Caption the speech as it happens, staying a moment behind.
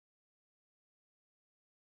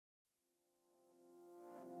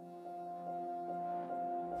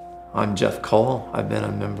I'm Jeff Cole. I've been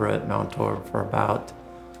a member at Mount Tor for about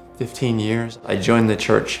 15 years. I joined the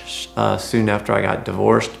church soon after I got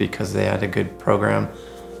divorced because they had a good program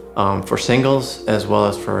for singles as well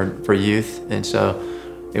as for youth. And so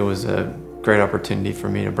it was a great opportunity for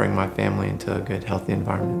me to bring my family into a good, healthy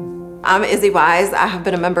environment. I'm Izzy Wise. I have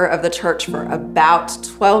been a member of the church for about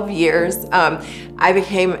 12 years. I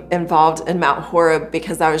became involved in Mount Horeb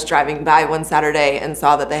because I was driving by one Saturday and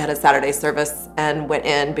saw that they had a Saturday service and went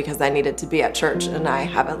in because I needed to be at church, and I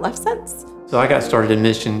haven't left since. So I got started in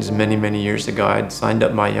missions many, many years ago. I'd signed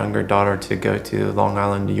up my younger daughter to go to Long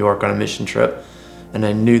Island, New York on a mission trip, and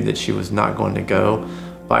I knew that she was not going to go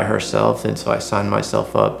by herself, and so I signed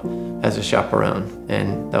myself up as a chaperone,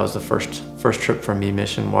 and that was the first trip for me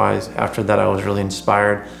mission-wise. After that, I was really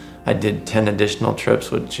inspired. I did 10 additional trips,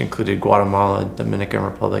 which included Guatemala, Dominican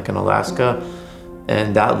Republic, and Alaska,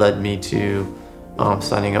 and that led me to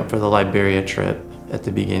signing up for the Liberia trip at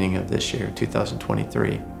the beginning of this year,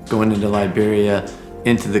 2023. Going into Liberia,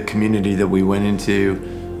 into the community that we went into,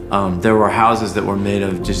 there were houses that were made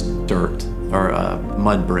of just dirt or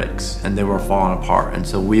mud bricks, and they were falling apart. And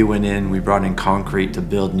so we went in, we brought in concrete to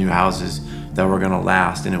build new houses that were gonna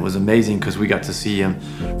last. And it was amazing because we got to see them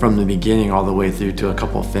from the beginning all the way through to a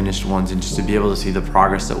couple of finished ones, and just to be able to see the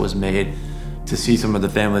progress that was made, to see some of the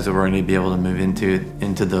families that were gonna be able to move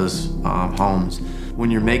into those homes.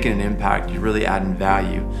 When you're making an impact, you're really adding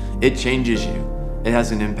value. It changes you. It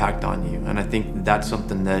has an impact on you. And I think that's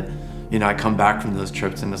something that, I come back from those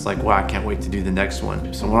trips and it's like, wow, I can't wait to do the next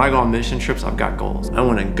one. So when I go on mission trips, I've got goals. I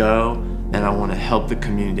want to go and I want to help the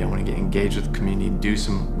community. I want to get engaged with the community and do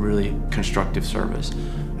some really constructive service.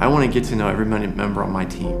 I want to get to know every member on my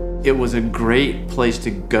team. It was a great place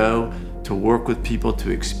to go, to work with people,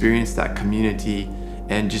 to experience that community,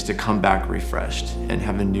 and just to come back refreshed and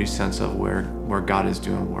have a new sense of where God is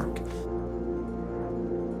doing work.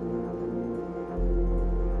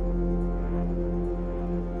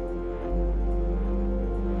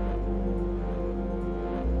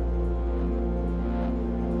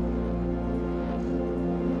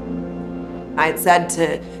 I had said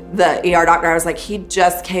to the ER doctor, I was like, he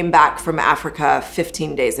just came back from Africa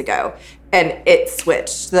 15 days ago, and it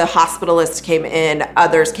switched. The hospitalist came in,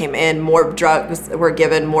 others came in, more drugs were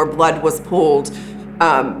given, more blood was pulled.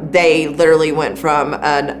 They literally went from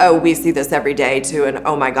an, oh, we see this every day, to an,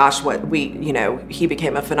 oh my gosh, he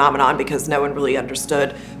became a phenomenon because no one really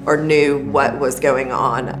understood or knew what was going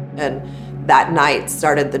on. And that night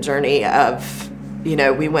started the journey of,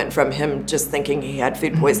 we went from him just thinking he had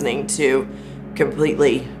food poisoning to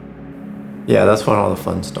completely. Yeah, that's when all the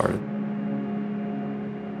fun started.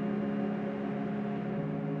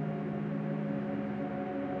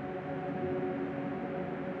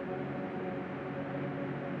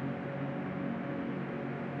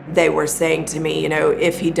 They were saying to me,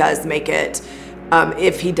 if he does make it,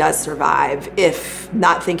 if he does survive, if,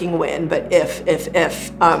 not thinking when, but if,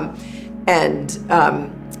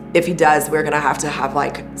 if he does, we're gonna have to have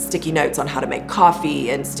like sticky notes on how to make coffee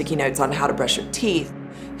and sticky notes on how to brush your teeth.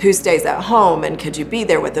 Who stays at home, and could you be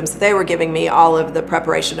there with them? So they were giving me all of the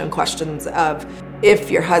preparation and questions of,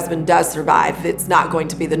 if your husband does survive, it's not going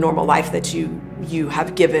to be the normal life that you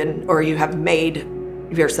have given or you have made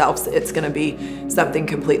yourselves. It's gonna be something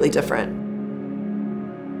completely different.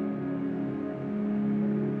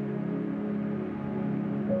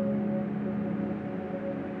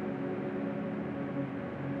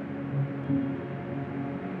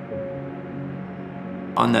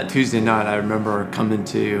 On that Tuesday night, I remember coming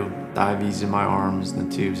to the IVs in my arms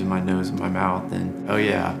and the tubes in my nose and my mouth, and oh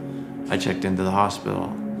yeah, I checked into the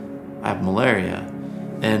hospital. I have malaria.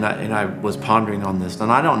 And I was pondering on this,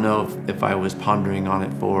 and I don't know if I was pondering on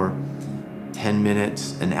it for 10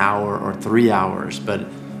 minutes, an hour, or 3 hours, but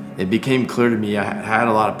it became clear to me I had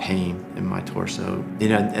a lot of pain in my torso.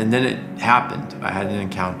 And then it happened. I had an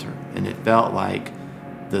encounter, and it felt like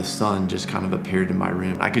the sun just kind of appeared in my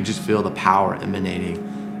room. I could just feel the power emanating,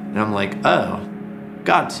 and I'm like, oh,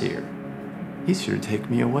 God's here. He's here to take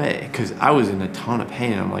me away, because I was in a ton of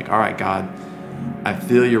pain. I'm like, all right, God, I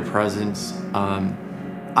feel your presence.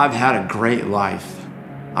 I've had a great life.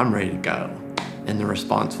 I'm ready to go. And the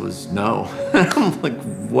response was no. I'm like,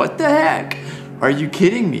 what the heck? Are you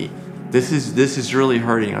kidding me? This is really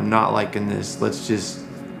hurting. I'm not liking this. Let's just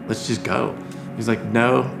go. He's like,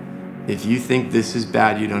 no, if you think this is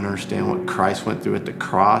bad, you don't understand what Christ went through at the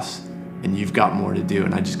cross, and you've got more to do.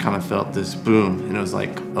 And I just kind of felt this boom, and it was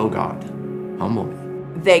like, oh God, humble me.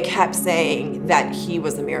 They kept saying that he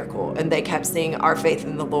was a miracle, and they kept seeing our faith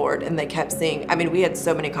in the Lord, and they kept seeing, we had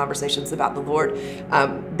so many conversations about the Lord.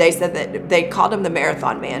 They said that they called him the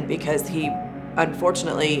marathon man because he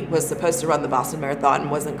unfortunately was supposed to run the Boston Marathon,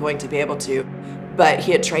 wasn't going to be able to, but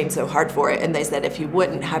he had trained so hard for it. And they said if he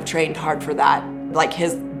wouldn't have trained hard for that, like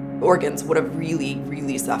his organs would have really,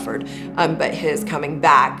 really suffered. But his coming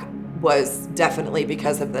back was definitely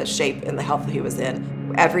because of the shape and the health he was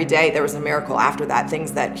in. Every day there was a miracle after that,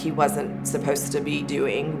 things that he wasn't supposed to be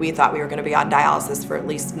doing. We thought we were going to be on dialysis for at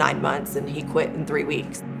least 9 months, and he quit in 3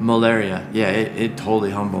 weeks. Malaria, yeah, it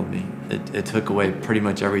totally humbled me. It took away pretty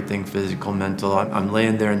much everything, physical, mental. I'm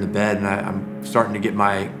laying there in the bed, and I'm starting to get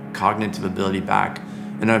my cognitive ability back.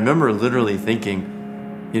 And I remember literally thinking,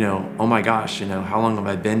 oh my gosh, how long have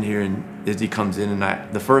I been here? And Izzy comes in,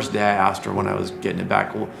 and the first day I asked her when I was getting it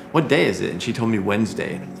back, well, what day is it? And she told me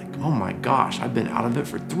Wednesday. And I was like, oh my gosh, I've been out of it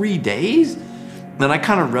for 3 days? And I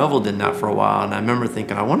kind of reveled in that for a while. And I remember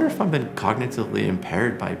thinking, I wonder if I've been cognitively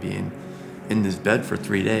impaired by being in this bed for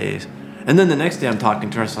 3 days. And then the next day I'm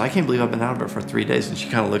talking to her, I said, I can't believe I've been out of it for 3 days. And she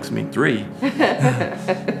kind of looks at me, 3?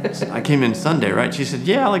 So I came in Sunday, right? She said,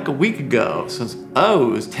 yeah, like a week ago. So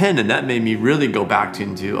it was 10. And that made me really go back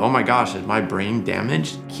into, oh my gosh, is my brain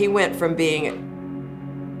damaged? He went from being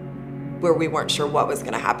where we weren't sure what was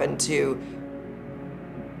going to happen to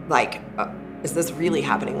like, is this really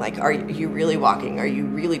happening? Like, are you really walking? Are you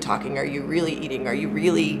really talking? Are you really eating?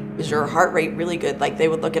 Is your heart rate really good? Like, they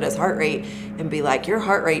would look at his heart rate and be like, your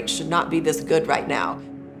heart rate should not be this good right now.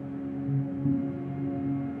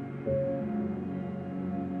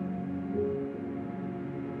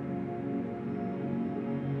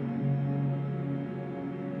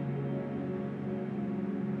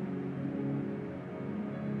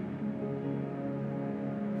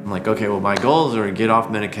 I'm like, okay, well, my goals are to get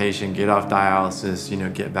off medication, get off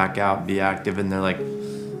dialysis, get back out, be active. And they're like,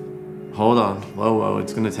 hold on, whoa,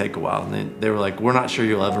 it's going to take a while. And they were like, we're not sure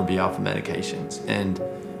you'll ever be off of medications. And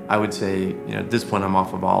I would say, at this point, I'm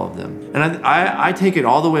off of all of them. And I take it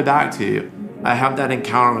all the way back to, I have that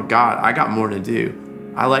encounter with God. I got more to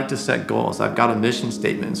do. I like to set goals. I've got a mission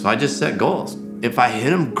statement, so I just set goals. If I hit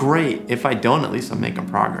them, great. If I don't, at least I'm making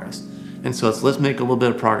progress. And so let's make a little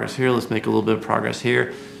bit of progress here. Let's make a little bit of progress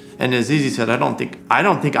here. And as Izzy said, I don't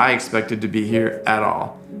think I expected to be here at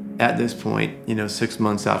all at this point, 6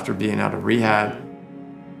 months after being out of rehab.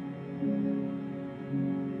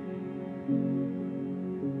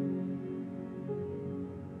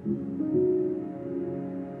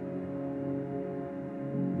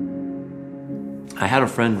 I had a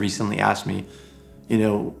friend recently ask me,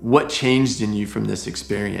 what changed in you from this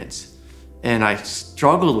experience? And I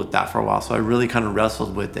struggled with that for a while, so I really kind of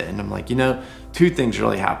wrestled with it. And I'm like, 2 things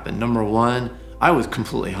really happened. Number one, I was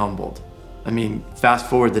completely humbled. Fast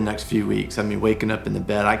forward the next few weeks, waking up in the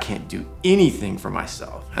bed, I can't do anything for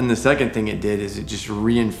myself. And the second thing it did is it just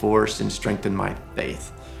reinforced and strengthened my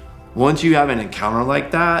faith. Once you have an encounter like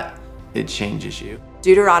that, it changes you.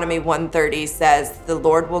 Deuteronomy 1:30 says, the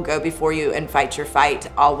Lord will go before you and fight your fight.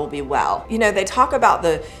 All will be well. They talk about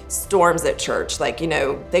the storms at church. Like,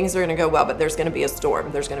 things are going to go well, but there's going to be a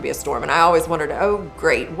storm. There's going to be a storm. And I always wondered, oh,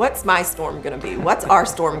 great. What's my storm going to be? What's our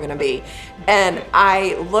storm going to be? And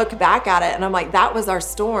I look back at it and I'm like, that was our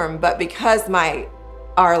storm. But because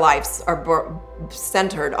our lives are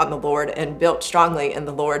centered on the Lord and built strongly in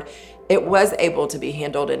the Lord, it was able to be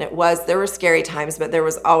handled. And there were scary times, but there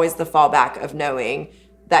was always the fallback of knowing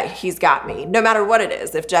that he's got me, no matter what it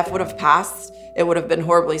is. If Jeff would have passed, it would have been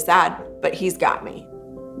horribly sad, but he's got me.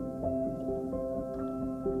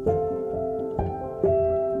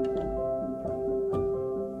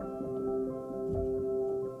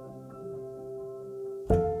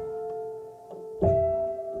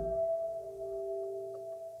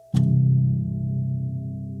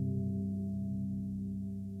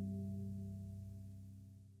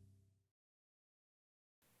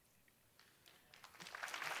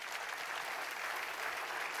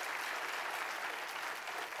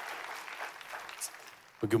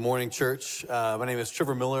 Well, good morning, church. My name is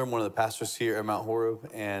Trevor Miller. I'm one of the pastors here at Mount Horeb,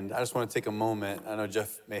 and I just want to take a moment. I know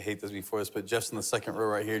Jeff may hate this before this, but Jeff's in the second row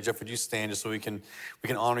right here. Jeff, would you stand just so we can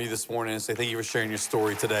honor you this morning and say thank you for sharing your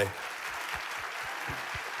story today.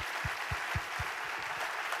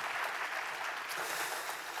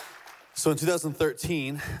 So in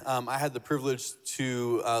 2013, I had the privilege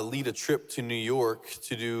to lead a trip to New York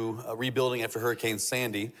to do rebuilding after Hurricane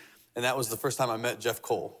Sandy, and that was the first time I met Jeff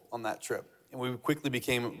Cole on that trip. And we quickly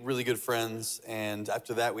became really good friends. And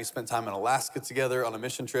after that, we spent time in Alaska together on a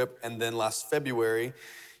mission trip. And then last February,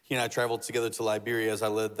 he and I traveled together to Liberia as I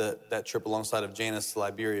led that trip alongside of Janice to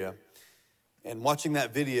Liberia. And watching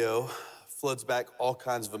that video floods back all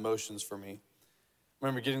kinds of emotions for me. I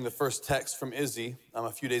remember getting the first text from Izzy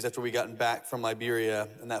a few days after we gotten back from Liberia.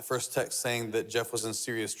 And that first text saying that Jeff was in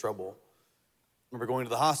serious trouble. remember going to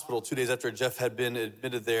the hospital 2 days after Jeff had been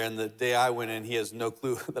admitted there, and the day I went in, he has no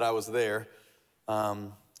clue that I was there.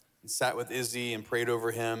 And sat with Izzy and prayed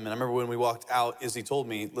over him. And I remember when we walked out, Izzy told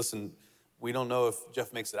me, listen, we don't know if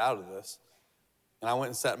Jeff makes it out of this. And I went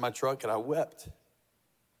and sat in my truck and I wept.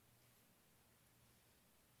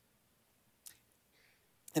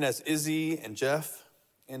 And as Izzy and Jeff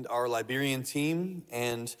and our Liberian team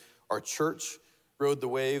and our church rode the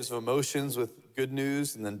waves of emotions with good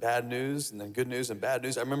news and then bad news and then good news and bad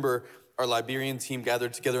news, I remember our Liberian team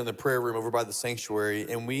gathered together in the prayer room over by the sanctuary,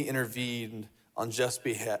 and we intervened on Jeff's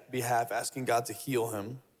behalf, asking God to heal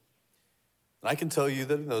him. And I can tell you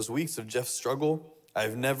that in those weeks of Jeff's struggle,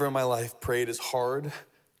 I've never in my life prayed as hard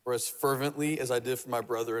or as fervently as I did for my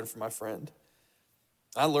brother and for my friend.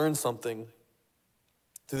 I learned something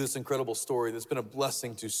through this incredible story that's been a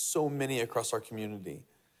blessing to so many across our community.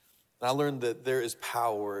 And I learned that there is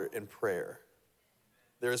power in prayer.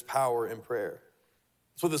 There is power in prayer.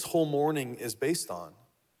 That's what this whole morning is based on.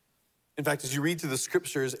 In fact, as you read through the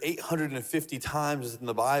scriptures, 850 times in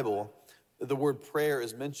the Bible, the word prayer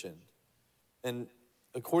is mentioned. And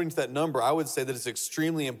according to that number, I would say that it's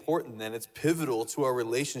extremely important and it's pivotal to our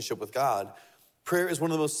relationship with God. Prayer is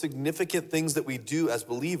one of the most significant things that we do as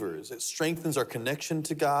believers. It strengthens our connection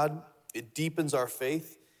to God. It deepens our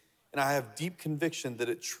faith. And I have deep conviction that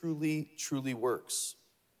it truly, truly works.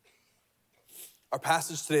 Our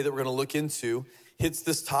passage today that we're going to look into hits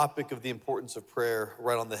this topic of the importance of prayer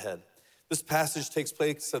right on the head. This passage takes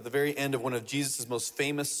place at the very end of one of Jesus' most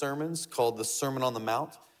famous sermons called the Sermon on the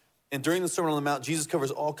Mount. And during the Sermon on the Mount, Jesus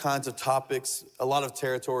covers all kinds of topics, a lot of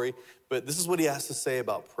territory, but this is what he has to say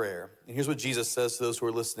about prayer. And here's what Jesus says to those who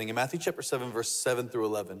are listening. In Matthew chapter 7, verse 7 through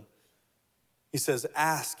 11, he says,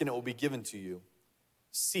 "Ask and it will be given to you.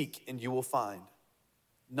 Seek and you will find.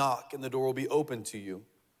 Knock and the door will be opened to you.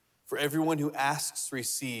 For everyone who asks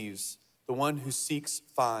receives, the one who seeks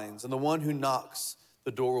finds, and the one who knocks,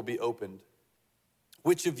 the door will be opened.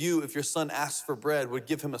 Which of you, if your son asks for bread, would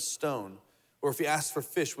give him a stone? Or if he asks for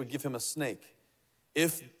fish, would give him a snake?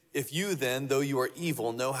 If you then, though you are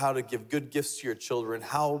evil, know how to give good gifts to your children,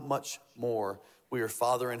 how much more will your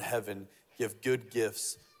Father in heaven give good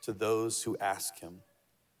gifts to those who ask him?"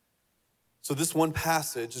 So this one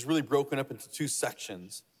passage is really broken up into two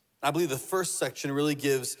sections. I believe the first section really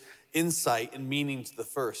gives insight and meaning to the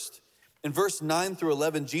first. In verse 9 through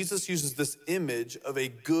 11, Jesus uses this image of a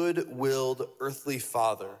good-willed earthly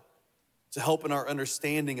father to help in our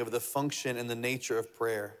understanding of the function and the nature of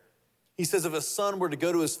prayer. He says if a son were to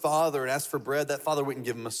go to his father and ask for bread, that father wouldn't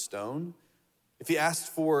give him a stone. If he asked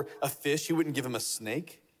for a fish, he wouldn't give him a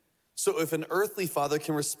snake. So if an earthly father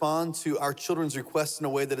can respond to our children's requests in a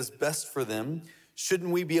way that is best for them,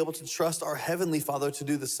 shouldn't we be able to trust our heavenly Father to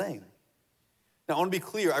do the same? Now, I want to be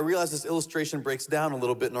clear. I realize this illustration breaks down a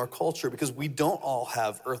little bit in our culture because we don't all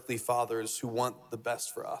have earthly fathers who want the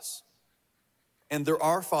best for us. And there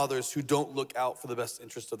are fathers who don't look out for the best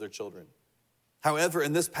interest of their children. However,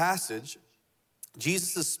 in this passage,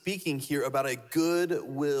 Jesus is speaking here about a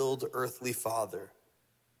good-willed earthly father,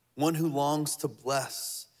 one who longs to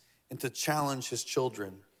bless and to challenge his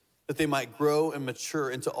children, that they might grow and mature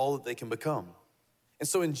into all that they can become. And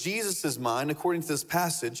so in Jesus' mind, according to this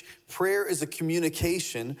passage, prayer is a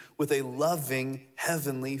communication with a loving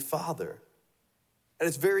heavenly Father. At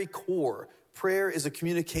its very core, prayer is a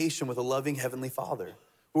communication with a loving heavenly Father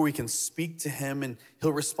where we can speak to him and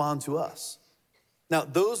he'll respond to us. Now,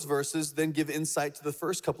 those verses then give insight to the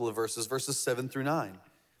first couple of verses, verses 7 through 9.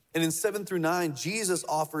 And in 7 through 9, Jesus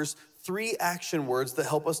offers 3 action words that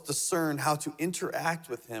help us discern how to interact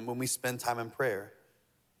with him when we spend time in prayer.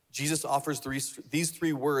 Jesus offers these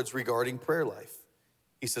 3 words regarding prayer life.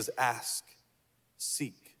 He says, ask,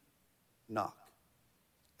 seek, knock.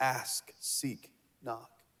 Ask, seek,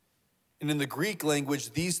 knock. And in the Greek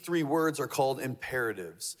language, these 3 words are called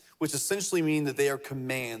imperatives, which essentially mean that they are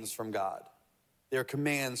commands from God. They are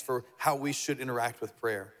commands for how we should interact with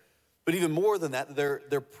prayer. But even more than that,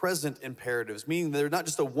 they're present imperatives, meaning they're not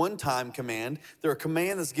just a one-time command, they're a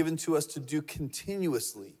command that's given to us to do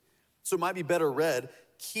continuously. So it might be better read,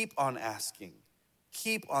 keep on asking,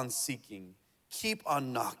 keep on seeking, keep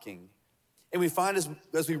on knocking. And we find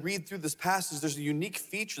as we read through this passage, there's a unique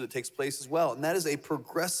feature that takes place as well, and that is a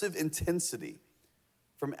progressive intensity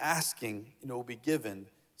from asking and it will be given,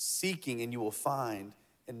 seeking and you will find,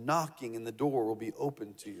 and knocking and the door will be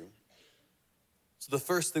opened to you. So the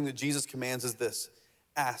first thing that Jesus commands is this,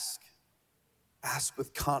 ask. Ask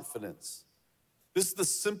with confidence. This is the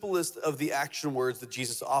simplest of the action words that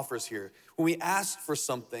Jesus offers here. When we ask for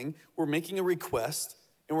something, we're making a request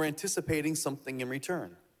and we're anticipating something in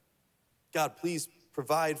return. God, please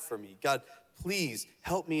provide for me. God, please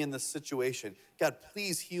help me in this situation. God,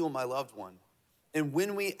 please heal my loved one. And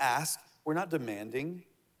when we ask, we're not demanding,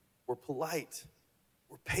 we're polite,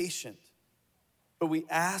 we're patient. But we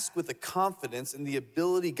ask with the confidence and the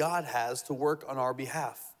ability God has to work on our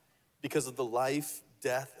behalf because of the life,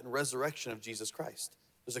 death, and resurrection of Jesus Christ.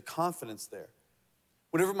 There's a confidence there.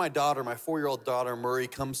 Whenever my daughter, my 4-year-old daughter, Murray,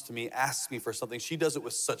 comes to me, asks me for something, she does it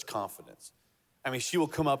with such confidence. I mean, she will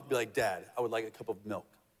come up and be like, Dad, I would like a cup of milk.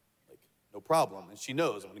 Like, no problem. And she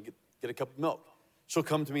knows I'm gonna get a cup of milk. She'll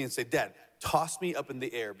come to me and say, Dad, toss me up in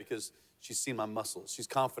the air, because she's seen my muscles. She's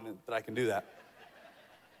confident that I can do that.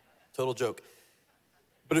 Total joke.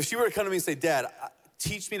 But if she were to come to me and say, Dad,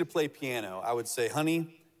 teach me to play piano, I would say, honey,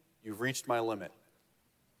 you've reached my limit.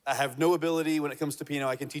 I have no ability when it comes to piano.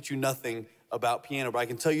 I can teach you nothing about piano, but I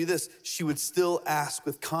can tell you this, she would still ask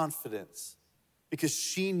with confidence because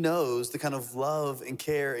she knows the kind of love and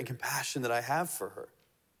care and compassion that I have for her.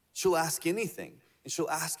 She'll ask anything, and she'll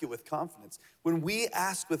ask it with confidence. When we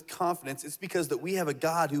ask with confidence, it's because that we have a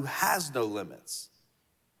God who has no limits.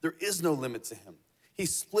 There is no limit to him. He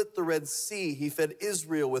split the Red Sea. He fed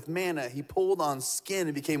Israel with manna. He pulled on skin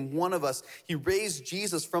and became one of us. He raised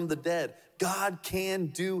Jesus from the dead. God can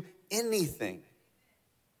do anything.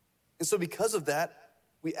 And so because of that,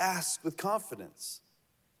 we ask with confidence.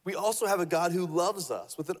 We also have a God who loves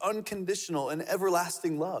us with an unconditional and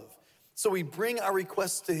everlasting love. So we bring our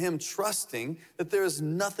requests to him, trusting that there is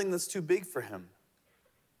nothing that's too big for him,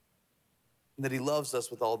 and that he loves us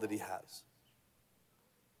with all that he has.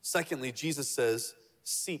 Secondly, Jesus says,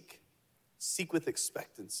 seek with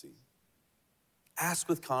expectancy. Ask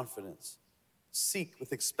with confidence. Seek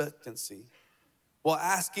with expectancy. While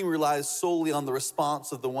asking relies solely on the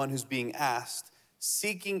response of the one who's being asked,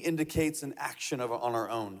 seeking indicates an action on our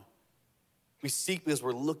own. We seek because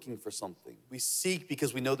we're looking for something. We seek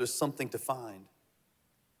because we know there's something to find.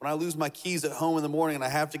 When I lose my keys at home in the morning and I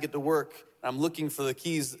have to get to work, and I'm looking for the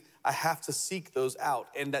keys, I have to seek those out.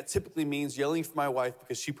 And that typically means yelling for my wife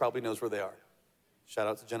because she probably knows where they are. Shout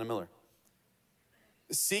out to Jenna Miller.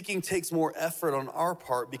 Seeking takes more effort on our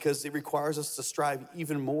part because it requires us to strive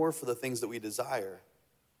even more for the things that we desire.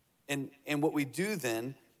 And what we do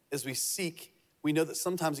then is we seek, we know that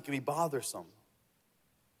sometimes it can be bothersome.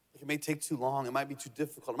 It may take too long, it might be too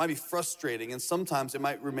difficult, it might be frustrating, and sometimes it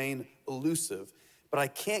might remain elusive. But I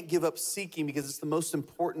can't give up seeking because it's the most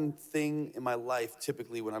important thing in my life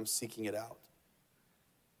typically when I'm seeking it out.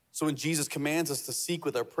 So when Jesus commands us to seek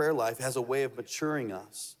with our prayer life, it has a way of maturing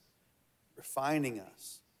us, refining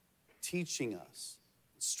us, teaching us,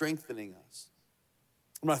 strengthening us.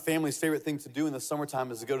 One of my family's favorite thing to do in the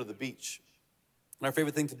summertime is to go to the beach. And our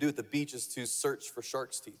favorite thing to do at the beach is to search for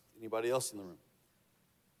shark's teeth. Anybody else in the room?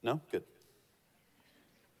 No? Good.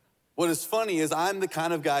 What is funny is I'm the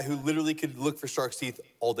kind of guy who literally could look for shark's teeth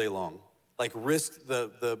all day long. Like risk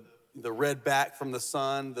the red back from the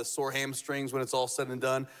sun, the sore hamstrings when it's all said and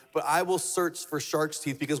done. But I will search for shark's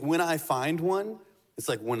teeth because when I find one, it's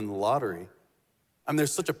like winning the lottery. I mean,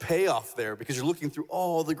 there's such a payoff there because you're looking through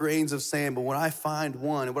all the grains of sand. But when I find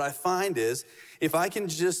one, and what I find is if I can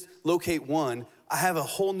just locate one, I have a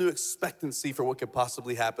whole new expectancy for what could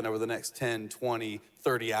possibly happen over the next 10, 20,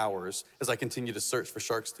 30 hours as I continue to search for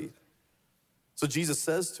shark's teeth. So Jesus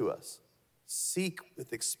says to us, seek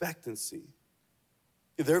with expectancy.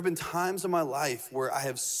 There have been times in my life where I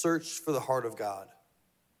have searched for the heart of God.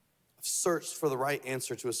 I've searched for the right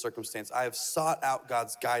answer to a circumstance. I have sought out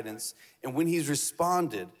God's guidance. And when he's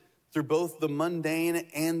responded through both the mundane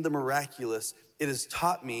and the miraculous, it has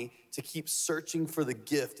taught me to keep searching for the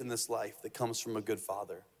gift in this life that comes from a good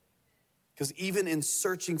father. Because even in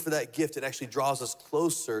searching for that gift, it actually draws us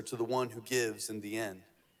closer to the one who gives in the end.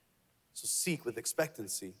 So seek with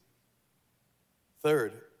expectancy.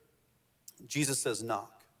 Third, Jesus says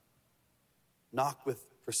knock. Knock with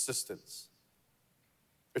persistence.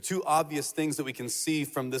 There are two obvious things that we can see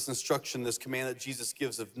from this instruction, this command that Jesus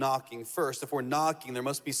gives of knocking. First, if we're knocking, there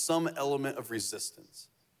must be some element of resistance.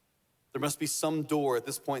 There must be some door at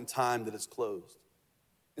this point in time that is closed.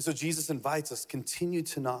 And so Jesus invites us, continue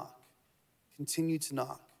to knock. Continue to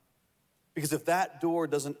knock. Because if that door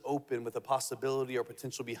doesn't open with a possibility or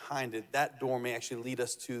potential behind it, that door may actually lead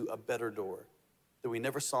us to a better door that we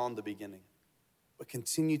never saw in the beginning. But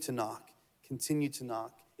continue to knock. Continue to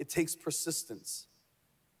knock. It takes persistence.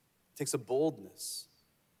 It takes a boldness.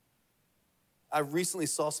 I recently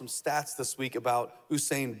saw some stats this week about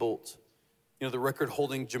Usain Bolt, the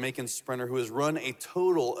record-holding Jamaican sprinter who has run a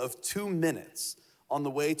total of 2 minutes on the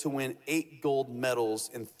way to win 8 gold medals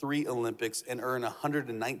in 3 Olympics and earn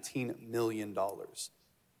 $119 million.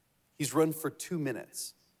 He's run for 2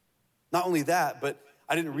 minutes. Not only that, but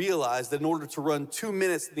I didn't realize that in order to run 2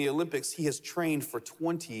 minutes in the Olympics, he has trained for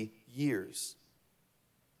 20 years.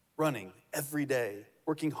 Running every day,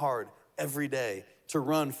 working hard every day to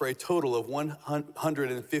run for a total of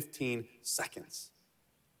 115 seconds.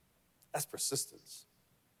 That's persistence.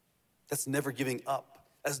 That's never giving up.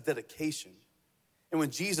 That's dedication. And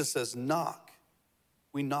when Jesus says knock,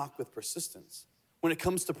 we knock with persistence. When it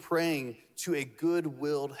comes to praying to a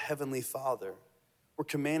good-willed Heavenly Father, we're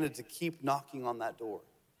commanded to keep knocking on that door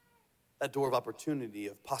of opportunity,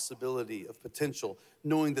 of possibility, of potential,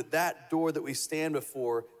 knowing that that door that we stand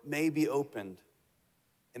before may be opened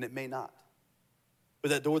and it may not. But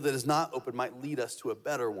that door that is not open might lead us to a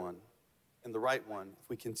better one and the right one if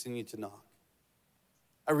we continue to knock.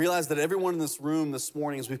 I realize that everyone in this room this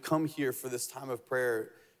morning, as we've come here for this time of prayer,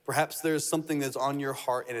 perhaps there's something that's on your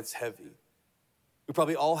heart and it's heavy. We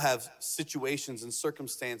probably all have situations and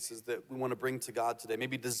circumstances that we want to bring to God today,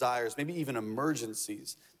 maybe desires, maybe even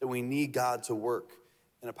emergencies that we need God to work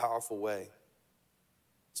in a powerful way.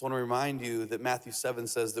 So I want to remind you that Matthew 7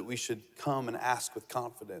 says that we should come and ask with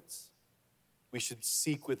confidence. We should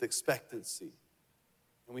seek with expectancy,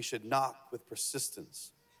 and we should knock with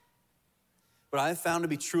persistence. What I've found to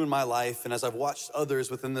be true in my life, and as I've watched others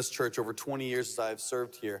within this church over 20 years as I've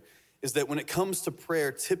served here, is that when it comes to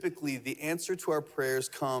prayer, typically the answer to our prayers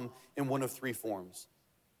come in one of three forms.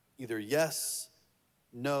 Either yes,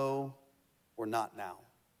 no, or not now.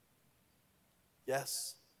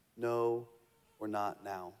 Yes, no, or not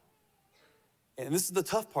now. And this is the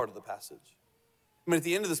tough part of the passage. I mean, at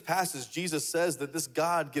the end of this passage, Jesus says that this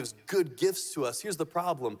God gives good gifts to us. Here's the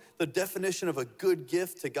problem. The definition of a good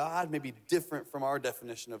gift to God may be different from our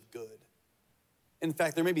definition of good. In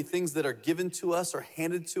fact, there may be things that are given to us or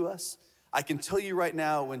handed to us. I can tell you right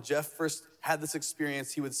now, when Jeff first had this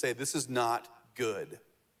experience, he would say, this is not good.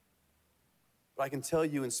 But I can tell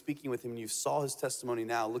you in speaking with him, and you saw his testimony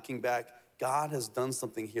now, looking back, God has done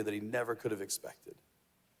something here that he never could have expected.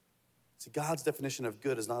 See, God's definition of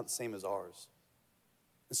good is not the same as ours.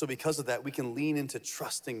 And so because of that, we can lean into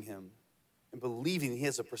trusting him and believing he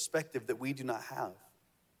has a perspective that we do not have.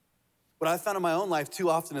 What I've found in my own life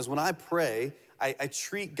too often is when I pray, I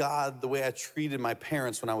treat God the way I treated my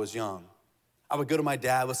parents when I was young. I would go to my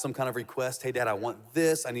dad with some kind of request. Hey, Dad, I want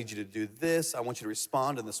this. I need you to do this. I want you to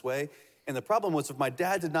respond in this way. And the problem was if my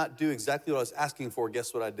dad did not do exactly what I was asking for,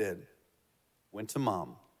 guess what I did? Went to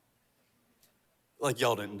Mom. Like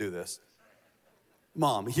y'all didn't do this.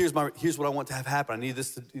 Mom, here's what I want to have happen. I need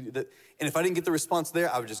this to do that. And if I didn't get the response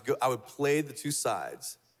there, I would play the two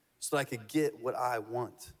sides so that I could get what I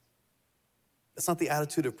want. That's not the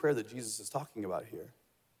attitude of prayer that Jesus is talking about here.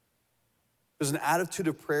 There's an attitude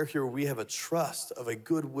of prayer here where we have a trust of a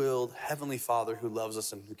good-willed Heavenly Father who loves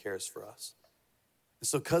us and who cares for us. And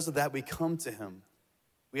so because of that, we come to him.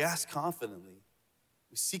 We ask confidently.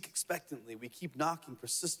 We seek expectantly. We keep knocking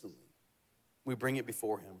persistently. We bring it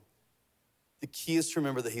before him. The key is to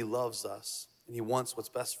remember that he loves us and he wants what's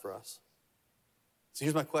best for us. So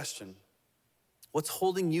here's my question. What's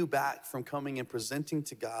holding you back from coming and presenting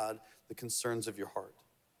to God the concerns of your heart?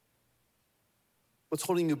 What's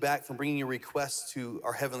holding you back from bringing your requests to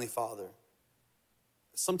our Heavenly Father?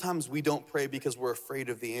 Sometimes we don't pray because we're afraid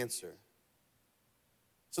of the answer.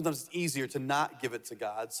 Sometimes it's easier to not give it to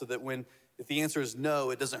God so that if the answer is no,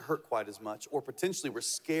 it doesn't hurt quite as much. Or potentially we're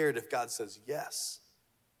scared if God says yes,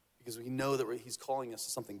 because we know that he's calling us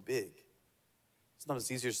to something big. Sometimes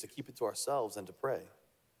it's easier just to keep it to ourselves than to pray.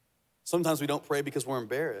 Sometimes we don't pray because we're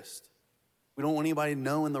embarrassed. We don't want anybody to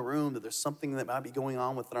know in the room that there's something that might be going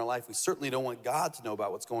on within our life. We certainly don't want God to know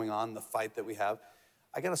about what's going on, the fight that we have.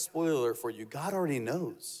 I got a spoiler alert for you. God already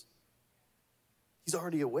knows. He's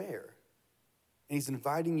already aware. And he's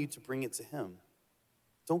inviting you to bring it to him.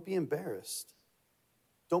 Don't be embarrassed.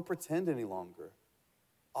 Don't pretend any longer.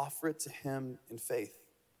 Offer it to him in faith.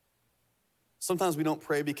 Sometimes we don't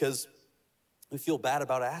pray because we feel bad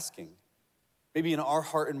about asking. Maybe in our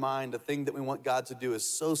heart and mind, the thing that we want God to do is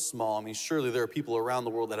so small. I mean, surely there are people around the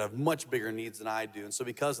world that have much bigger needs than I do. And so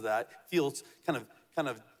because of that, it feels kind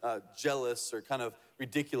of jealous or kind of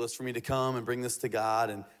ridiculous for me to come and bring this to God.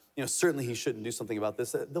 And, certainly he shouldn't do something about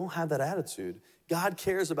this. Don't have that attitude. God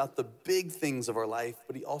cares about the big things of our life,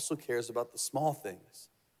 but he also cares about the small things.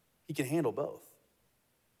 He can handle both.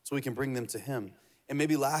 So we can bring them to him. And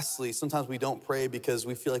maybe lastly, sometimes we don't pray because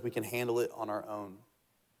we feel like we can handle it on our own.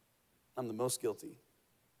 I'm the most guilty.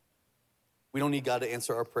 We don't need God to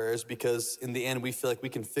answer our prayers because in the end, we feel like we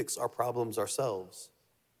can fix our problems ourselves.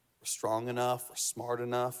 We're strong enough, we're smart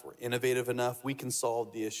enough, we're innovative enough, we can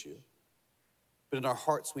solve the issue. But in our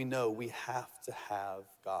hearts, we know we have to have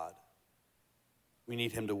God. We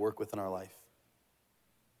need him to work within our life.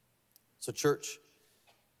 So church,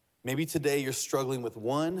 Maybe today you're struggling with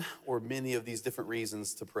one or many of these different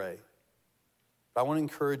reasons to pray. But I want to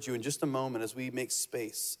encourage you in just a moment as we make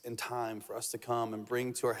space and time for us to come and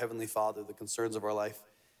bring to our Heavenly Father the concerns of our life.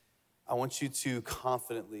 I want you to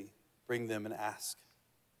confidently bring them and ask.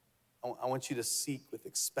 I want you to seek with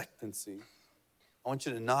expectancy. I want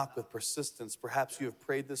you to knock with persistence. Perhaps you have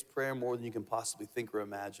prayed this prayer more than you can possibly think or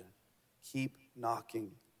imagine. Keep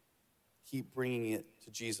knocking. Keep bringing it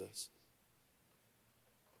to Jesus.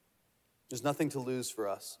 There's nothing to lose for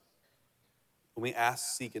us when we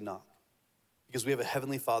ask, seek, and knock, because we have a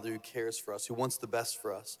Heavenly Father who cares for us, who wants the best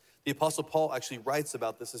for us. The Apostle Paul actually writes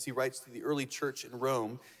about this as he writes to the early church in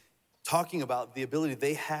Rome, talking about the ability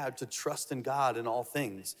they had to trust in God in all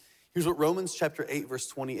things. Here's what Romans chapter 8, verse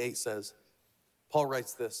 28 says. Paul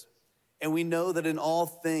writes this, "And we know that in all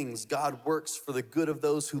things God works for the good of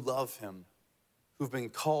those who love him, who've been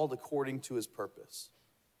called according to his purpose."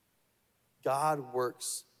 God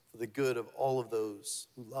works for the good of all of those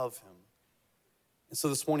who love him. And so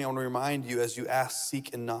this morning I want to remind you, as you ask,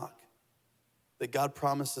 seek, and knock, that God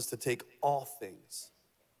promises to take all things.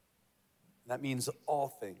 And that means all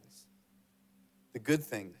things. The good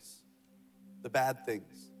things, the bad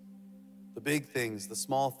things, the big things, the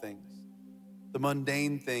small things, the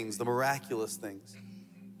mundane things, the miraculous things.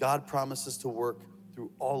 God promises to work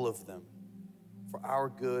through all of them for our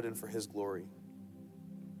good and for his glory.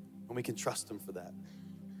 And we can trust him for that.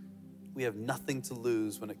 We have nothing to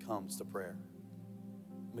lose when it comes to prayer.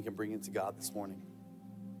 We can bring it to God this morning.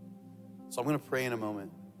 So I'm going to pray in a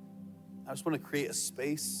moment. I just want to create a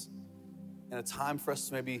space and a time for us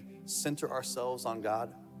to maybe center ourselves on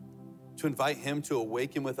God, to invite him to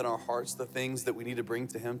awaken within our hearts the things that we need to bring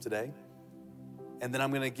to him today. And then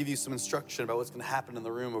I'm going to give you some instruction about what's going to happen in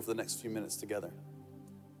the room over the next few minutes together.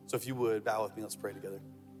 So if you would, bow with me, let's pray together.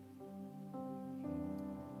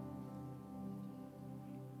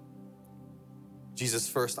 Jesus,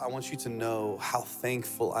 first, I want you to know how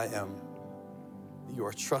thankful I am that you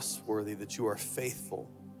are trustworthy, that you are faithful,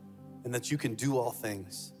 and that you can do all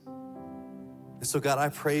things. And so, God, I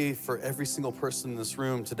pray for every single person in this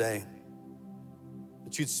room today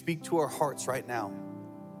that you'd speak to our hearts right now,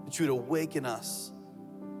 that you would awaken us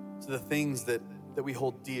to the things that we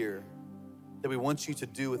hold dear, that we want you to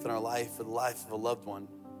do within our life or the life of a loved one,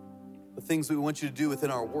 the things that we want you to do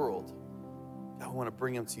within our world. God, I want to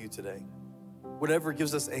bring them to you today. Whatever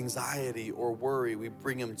gives us anxiety or worry, we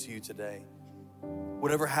bring them to you today.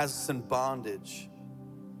 Whatever has us in bondage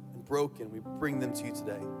and broken, we bring them to you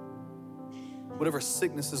today. Whatever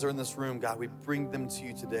sicknesses are in this room, God, we bring them to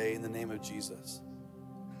you today in the name of Jesus.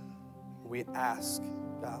 We ask,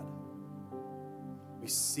 God, we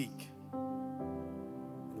seek,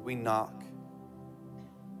 and we knock.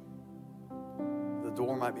 The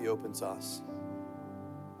door might be open to us.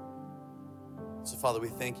 So, Father, we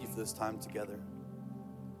thank you for this time together.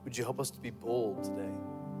 Would you help us to be bold today,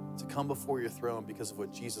 to come before your throne because of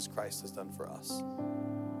what Jesus Christ has done for us?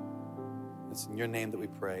 It's in your name that we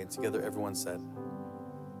pray, and together everyone said,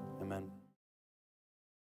 amen.